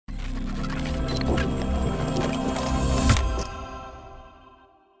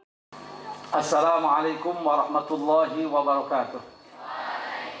Assalamualaikum warahmatullahi wabarakatuh.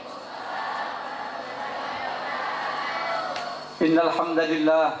 Innal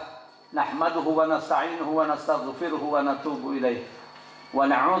hamdalillah nahmaduhu wa nasta'inuhu wa nastaghfiruhu wa natubu ilaih. Wa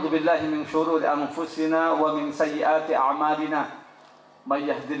na'udzu billahi min shururi anfusina wa min sayyiati a'malina.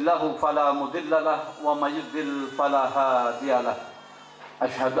 May yahdihillahu fala mudilla lahu wa may yudlil fala hadiya lahu.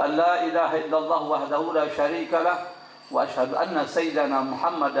 Asyhadu an la ilaha illallah wahdahu la syarika lahu wa asyhadu anna sayyidana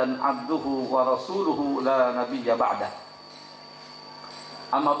Muhammadan abduhu wa rasuluhu la nabiyya ba'dah.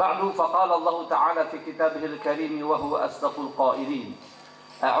 Amma ba'du, faqala Allah ta'ala fi kitabihil karim wa huwa asdaqul qailin.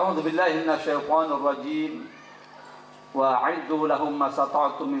 A'udzu billahi minasyaitonir rajim. Wa a'iddu lahum ma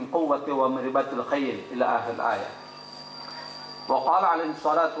sata'tum min quwwati wa min ribatil khayl ila akhir ayat. Wa qala alaihi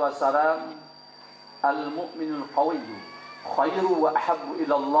salatu wassalam, al-mu'minul qawiyyu khairu wa ahabbu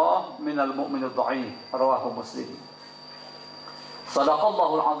ila Allah minal mu'minid dha'if. Rawahu Muslim.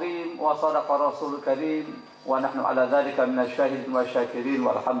 Shadaqallahul azim wa shadaqa rasulul karim wa nahnu ala dzalika minasyahidin wa syakirin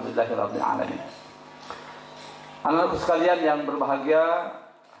walhamdulillahi rabbil alamin. Anak-anakku sekalian yang berbahagia,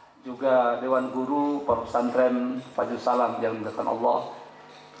 juga Dewan Guru Pondok Pesantren Fajrussalam yang dimuliakan Allah.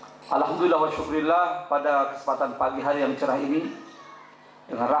 Alhamdulillah wa syukurillah, pada kesempatan pagi hari yang cerah ini,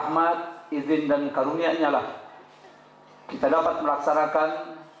 dengan rahmat, izin dan karunia-Nya lah kita dapat melaksanakan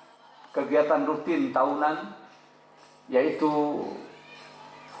kegiatan rutin tahunan, yaitu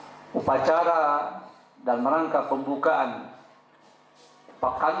upacara dan merangka pembukaan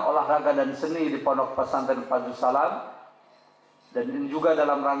Pekan Olahraga dan Seni di Pondok Pesantren Fajrussalam, dan ini juga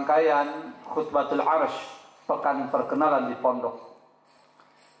dalam rangkaian Khutbatul Arsy, Pekan Perkenalan di Pondok.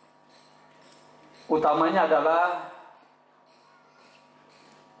 Utamanya adalah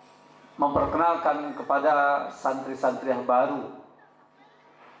memperkenalkan kepada santri-santri yang baru,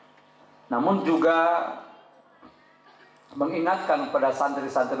 namun juga mengingatkan kepada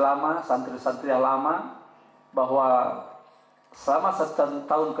santri-santri yang lama bahwa selama 1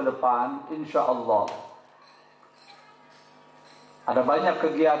 tahun ke depan, insya Allah ada banyak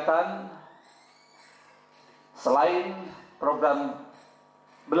kegiatan selain program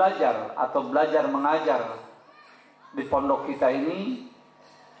belajar atau belajar mengajar di pondok kita ini.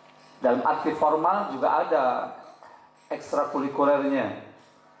 Dalam arti formal juga ada ekstrakurikulernya,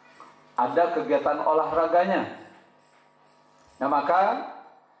 ada kegiatan olahraganya. Nah, maka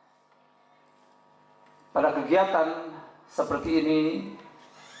pada kegiatan seperti ini,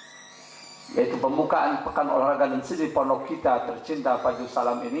 yaitu pembukaan Pekan Olahraga dan Seni pondok kita tercinta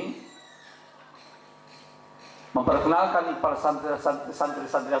Fajrussalam ini, memperkenalkan para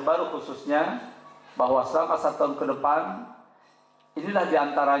santri-santri yang baru khususnya bahwa selama 1 tahun ke depan, inilah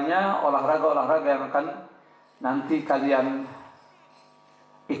diantaranya olahraga-olahraga yang akan nanti kalian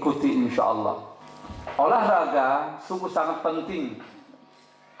ikuti insya Allah. Olahraga sungguh sangat penting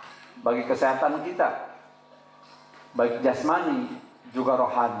bagi kesehatan kita, baik jasmani juga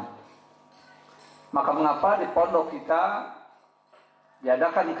rohani. Maka mengapa di pondok kita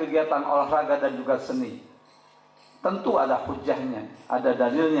diadakan kegiatan olahraga dan juga seni? Tentu ada hujahnya, ada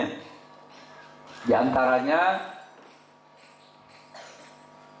dalilnya. Di antaranya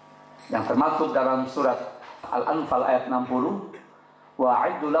yang termaktub dalam surat Al-Anfal ayat 60,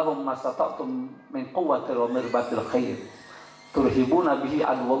 wa'iddu lahum mastata'tum min quwwatin wa min ribatil khayl turhibuna bihi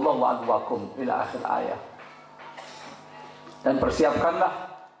aduwallahu wa aduwakum ila akhir ayat. Dan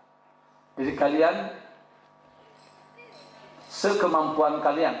persiapkanlah diri kalian sekemampuan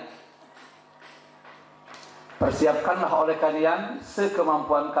kalian. Persiapkanlah oleh kalian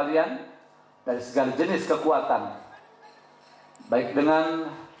sekemampuan kalian dari segala jenis kekuatan, baik dengan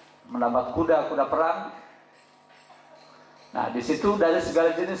menambah kuda perang. Nah, di situ dari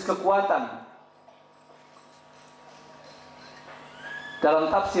segala jenis kekuatan. Dalam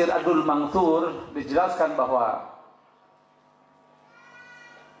tafsir Adul Mangthur dijelaskan bahwa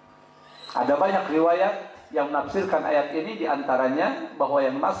ada banyak riwayat yang menafsirkan ayat ini, diantaranya bahwa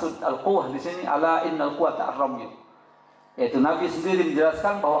yang maksud al-quwah di sini ala innal quwwata ar-ramyu, yaitu Nabi sendiri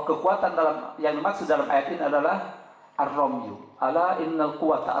menjelaskan bahwa kekuatan yang dimaksud dalam ayat ini adalah ar-ramyu. Ala innal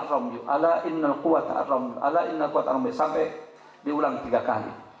quwwata ar-ramyu, ala innal quwwata ar-ramyu, ala innal quwwata ar-ramyu, sampai diulang 3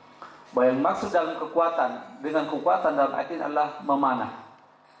 kali. Bahwa yang maksud dalam kekuatan, dengan kekuatan dalam ayat ini adalah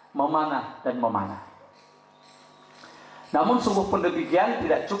memanah dan memanah. Namun sungguh pun demikian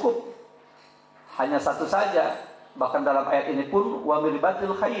tidak cukup hanya satu saja, bahkan dalam ayat ini pun wa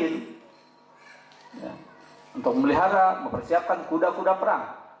miribatil khayl, ya, untuk memelihara, mempersiapkan kuda-kuda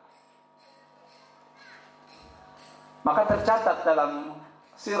perang. Maka tercatat dalam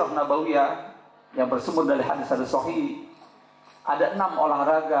sirah nabawiyah yang bersumber dari hadis-hadis sahih, ada 6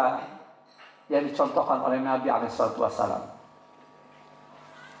 olahraga yang dicontohkan oleh Nabi SAW.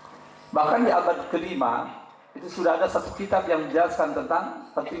 Bahkan di abad kelima itu sudah ada satu kitab yang menjelaskan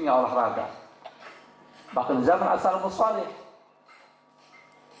tentang pentingnya olahraga. Bahkan di zaman as-salafus salih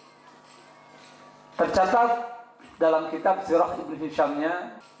tercatat dalam kitab Sirah Ibn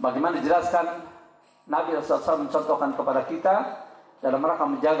Hishamnya bagaimana dijelaskan Nabi SAW mencontohkan kepada kita dalam rangka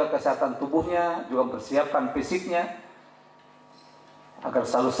menjaga kesehatan tubuhnya, juga mempersiapkan fisiknya agar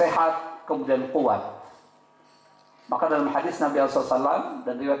selalu sehat, kemudian kuat. Maka dalam hadis Nabi SAW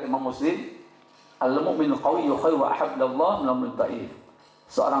dan riwayat Imam Muslim, al-mu'minul qawiyyu khairu wa ahabballah minal dhaif.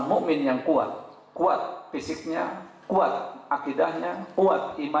 Seorang mukmin yang kuat fisiknya, kuat akidahnya,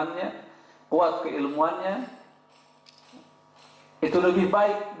 kuat imannya, kuat keilmuannya, itu lebih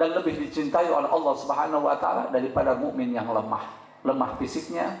baik dan lebih dicintai oleh Allah Subhanahu wa taala daripada mukmin yang lemah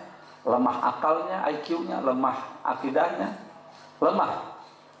fisiknya, lemah akalnya, IQ-nya, lemah akidahnya, lemah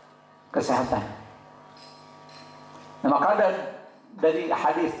kesehatan. Nah, maka dari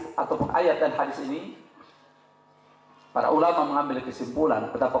hadis ataupun ayat dan hadis ini, para ulama mengambil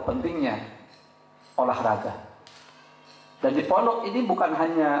kesimpulan betapa pentingnya olahraga. Dan di pondok ini bukan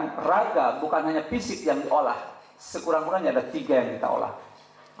hanya raga, bukan hanya fisik yang diolah, sekurang-kurangnya ada 3 yang kita olah.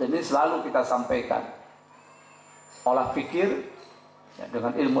 Dan ini selalu kita sampaikan. Olah fikir ya,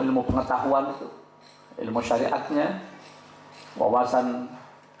 dengan ilmu-ilmu pengetahuan itu, ilmu syariatnya, wawasan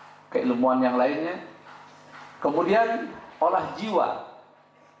keilmuan yang lainnya. Kemudian olah jiwa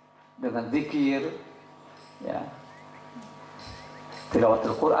dengan zikir, ya,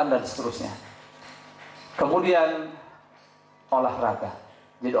 tilawatul Quran dan seterusnya. Kemudian olahraga.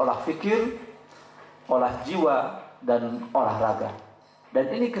 Jadi olah fikir, olah jiwa, dan olahraga. Dan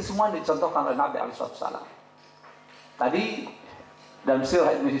ini kesemua dicontohkan oleh Nabi SAW. Tadi dalam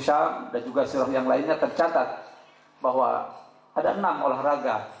sirah Ibn Hisham dan juga sirah yang lainnya tercatat bahwa ada 6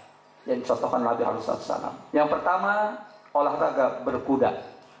 olahraga yang dicontohkan Nabi SAW. Yang pertama, olahraga berkuda.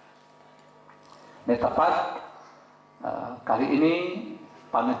 Ini tepat kali ini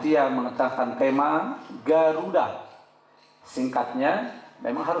panitia mengatakan tema Garuda. Singkatnya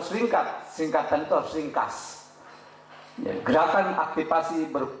memang harus ringkat, singkatan itu harus ringkas. Ya, gerakan aktivasi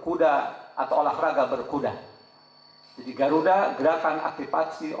berkuda atau olahraga berkuda. Jadi Garuda, gerakan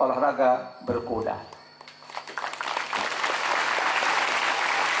aktivasi olahraga berkuda.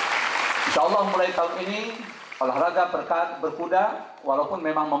 Insya Allah mulai tahun ini olahraga berkuda, walaupun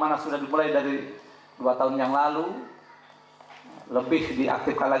memang memanas sudah dimulai dari 2 tahun yang lalu, lebih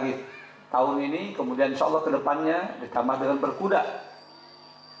diaktifkan lagi tahun ini, kemudian insya Allah kedepannya ditambah dengan berkuda.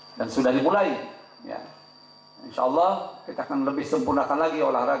 Dan sudah dimulai, ya. Insya Allah kita akan lebih sempurnakan lagi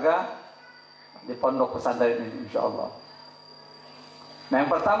olahraga di Pondok Pesantren ini, insya Allah. Nah,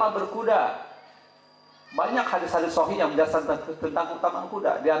 yang pertama berkuda. Banyak hadis-hadis sahih yang menjelaskan tentang keutamaan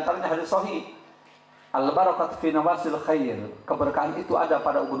kuda. Di antaranya hadis sahih, al-barakat fi nawasil khair. Keberkahan itu ada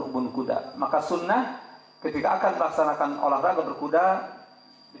pada ubun-ubun kuda. Maka sunnah ketika akan melaksanakan olahraga berkuda,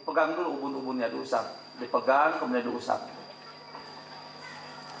 dipegang dulu ubun-ubunnya, diusap. Dipegang kemudian diusap.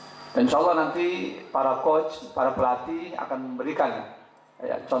 Dan insya Allah nanti para coach, para pelatih akan memberikan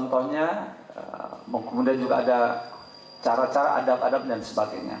ya, contohnya, kemudian juga ada cara-cara, adab-adab dan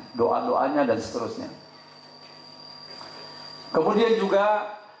sebagainya, doa-doanya dan seterusnya. Kemudian juga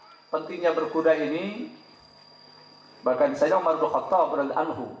pentingnya berkuda ini, bahkan Sayyidina Umar bin Khattab radhiyallahu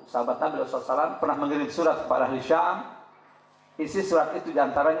anhu, sahabat Nabi SAW, pernah mengirim surat kepada ahli Syam. Isi surat itu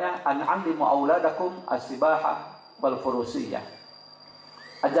diantaranya an-'allimu auladakum as-sibahah wal furusiyah.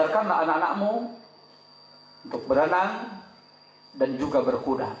 Ajarkanlah anak-anakmu untuk berenang dan juga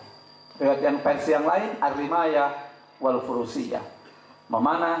berkuda. Riwayat yang versi yang lain, ar-rimayah wal furusiyah,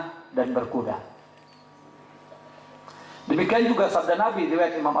 memanah dan berkuda. Demikian juga sabda Nabi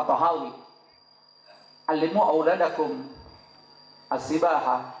riwayat Imam At-Tahawi, alimu auladakum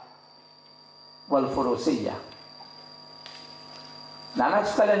as-sibahah wal furusiyah. Nah, anak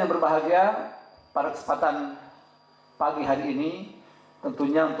sekalian yang berbahagia, pada kesempatan pagi hari ini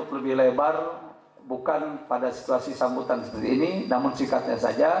tentunya untuk lebih lebar, bukan pada situasi sambutan seperti ini, namun singkatnya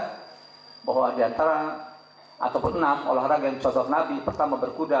saja bahwa di antara ataupun 6 olahraga yang cocok Nabi, pertama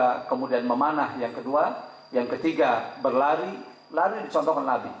berkuda, kemudian memanah yang kedua, yang ketiga berlari. Lari dicontohkan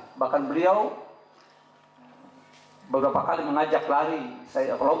Nabi. Bahkan beliau beberapa kali mengajak lari,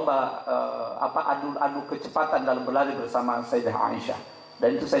 saya lomba adu kecepatan dalam berlari bersama Sayyidah Aisyah.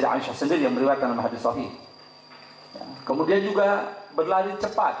 Dan itu Sayyidah Aisyah sendiri yang meriwayatkan dalam hadis sahih. Ya. Kemudian juga berlari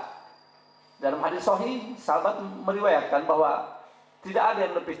cepat. Dalam hadis sahih, sahabat meriwayatkan bahwa tidak ada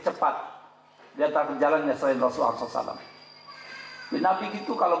yang lebih cepat di antara jalannya selain Rasulullah SAW. Di Nabi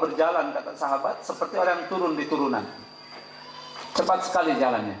itu kalau berjalan, kata sahabat, seperti orang yang turun di turunan. Cepat sekali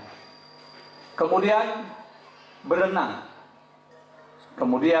jalannya. Kemudian berenang.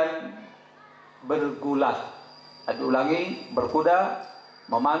 Kemudian bergulat. Diulangi, berkuda,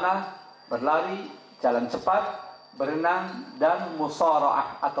 memanah, berlari, jalan cepat, berenang, dan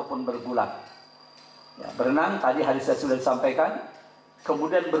musara'ah ataupun bergulat. Ya, berenang tadi hadisnya sudah disampaikan.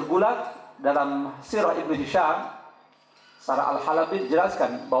 Kemudian bergulat dalam sirah Ibnu Hisham, Sarah Al-Halabi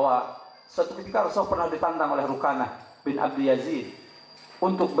dijelaskan bahwa suatu ketika Rasul pernah ditantang oleh Rukanah bin Abdi Yazid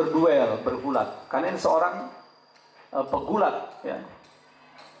untuk berduel, bergulat. Karena ini seorang pegulat, ya.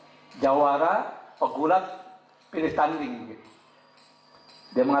 Jawara, pegulat, pilih tanding. Gitu.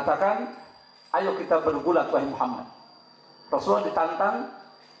 Dia mengatakan, ayo kita bergulat wahai Muhammad. Rasulullah ditantang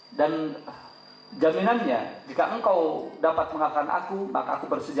dan jaminannya, jika engkau dapat mengalahkan aku, maka aku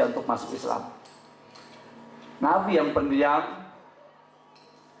bersedia untuk masuk Islam. Nabi yang pendiam,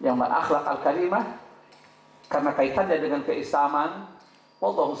 yang berakhlak al-karimah, karena kaitannya dengan keislaman,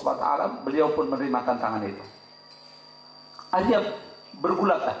 Wallahu SWT, beliau pun menerima tantangan itu. Akhirnya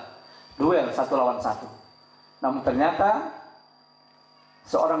bergulatlah, duel 1 lawan 1. Namun ternyata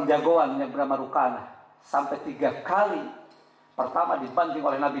seorang jagoan yang bernama Rukanah sampai 3 kali, pertama dibanting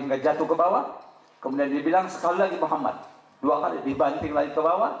oleh Nabi hingga jatuh ke bawah, kemudian dia bilang sekali lagi Muhammad, 2 kali dibanting lagi ke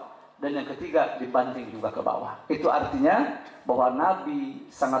bawah, dan yang ketiga dibanting juga ke bawah. Itu artinya bahwa Nabi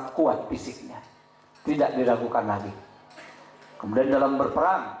sangat kuat fisiknya, tidak diragukan lagi. Kemudian dalam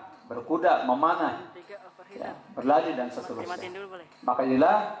berperang, berkuda, memanah, ya, berlari dan seterusnya. Maka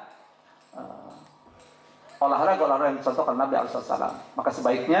inilah olahraga yang dicontohkan Nabi SAW. Maka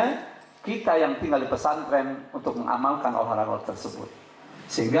sebaiknya kita yang tinggal di pesantren untuk mengamalkan olahraga tersebut,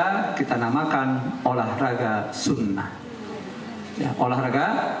 sehingga kita namakan olahraga sunnah. Ya,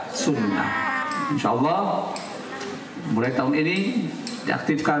 olahraga sunnah. Insya Allah mulai tahun ini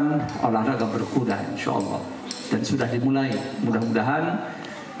diaktifkan olahraga berkuda, insya Allah, dan sudah dimulai. Mudah-mudahan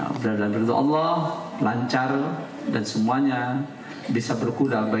dalam ridho Allah lancar dan semuanya bisa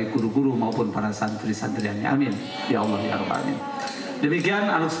berkuda, baik guru-guru maupun para santri-santriannya. Amin ya Allah ya Rabbal alamin. Demikian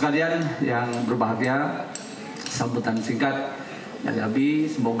anak sekalian yang berbahagia, sambutan singkat dari Abi,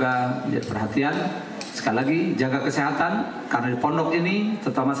 semoga menjadi perhatian. Sekali lagi jaga kesehatan, karena di pondok ini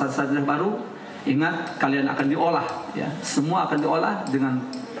terutama santri baru, ingat kalian akan diolah, ya, semua akan diolah dengan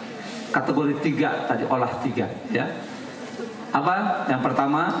kategori 3 tadi, olah 3, ya. Apa? Yang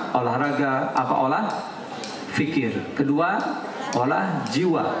pertama olahraga, apa? Olah fikir. Kedua olah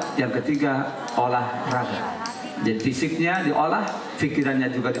jiwa. Yang ketiga olahraga. Jadi fisiknya diolah, pikirannya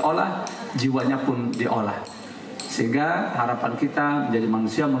juga diolah, jiwanya pun diolah. Sehingga harapan kita menjadi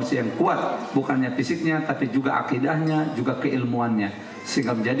manusia yang kuat, bukannya fisiknya tapi juga akidahnya, juga keilmuannya,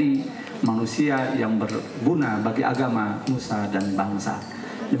 sehingga menjadi manusia yang berguna bagi agama, nusa dan bangsa.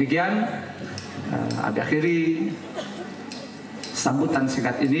 Demikian akhiri sambutan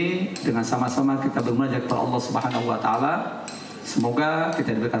singkat ini dengan sama-sama kita bermunajat kepada Allah Subhanahu wa taala. Semoga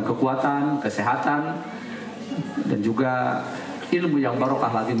kita diberikan kekuatan, kesehatan, dan juga ilmu yang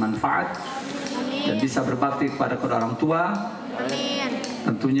barokah lagi manfaat, dan bisa berbakti kepada kedua orang tua.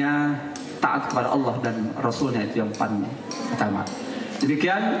 Tentunya taat kepada Allah dan Rasulnya, itu yang paling utama.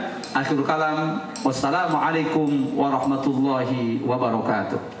 Demikian akhirul kalam. Wassalamualaikum warahmatullahi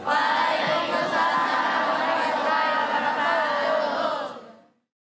wabarakatuh.